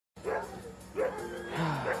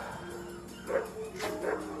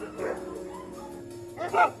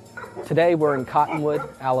Today we're in Cottonwood,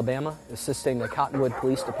 Alabama, assisting the Cottonwood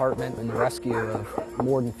Police Department in the rescue of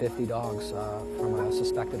more than 50 dogs from a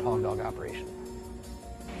suspected hog dog operation.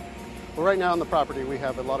 Well, right now on the property we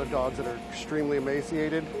have a lot of dogs that are extremely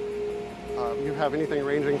emaciated. You have anything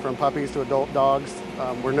ranging from puppies to adult dogs.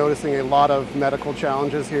 We're noticing a lot of medical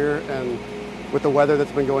challenges here, and with the weather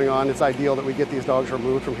that's been going on, it's ideal that we get these dogs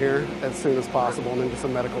removed from here as soon as possible and into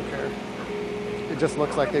some medical care. It just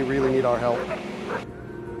looks like they really need our help.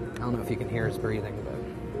 I don't know if you can hear his breathing, but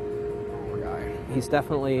poor guy. He's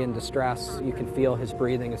definitely in distress. You can feel his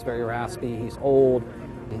breathing is very raspy. He's old,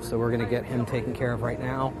 and so we're going to get him taken care of right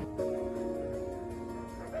now.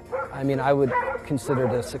 I mean, I would consider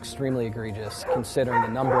this extremely egregious, considering the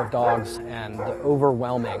number of dogs and the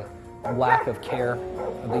overwhelming lack of care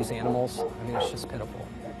of these animals. I mean, it's just pitiful.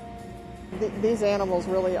 These animals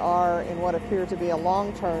really are in what appear to be a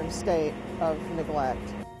long-term state of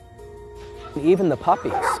neglect. Even the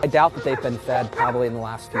puppies, I doubt that they've been fed probably in the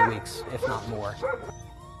last few weeks, if not more.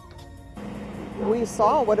 We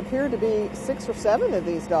saw what appeared to be 6 or 7 of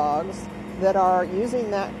these dogs that are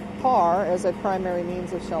using that car as a primary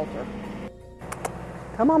means of shelter.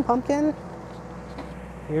 Come on, Pumpkin.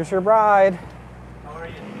 Here's your bride. How are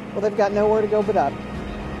you? Well, they've got nowhere to go but up.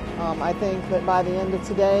 I think that by the end of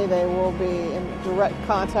today, they will be in direct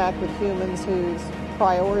contact with humans whose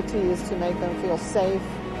priority is to make them feel safe,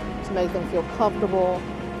 to make them feel comfortable.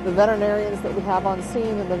 The veterinarians that we have on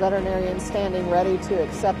scene and the veterinarians standing ready to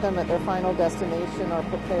accept them at their final destination are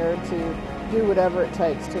prepared to do whatever it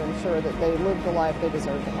takes to ensure that they live the life they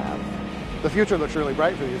deserve to have. The future looks really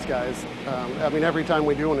bright for these guys. I mean, every time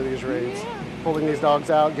we do one of these raids, pulling these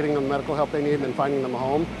dogs out, getting them the medical help they need, and then finding them a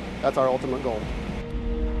home, that's our ultimate goal.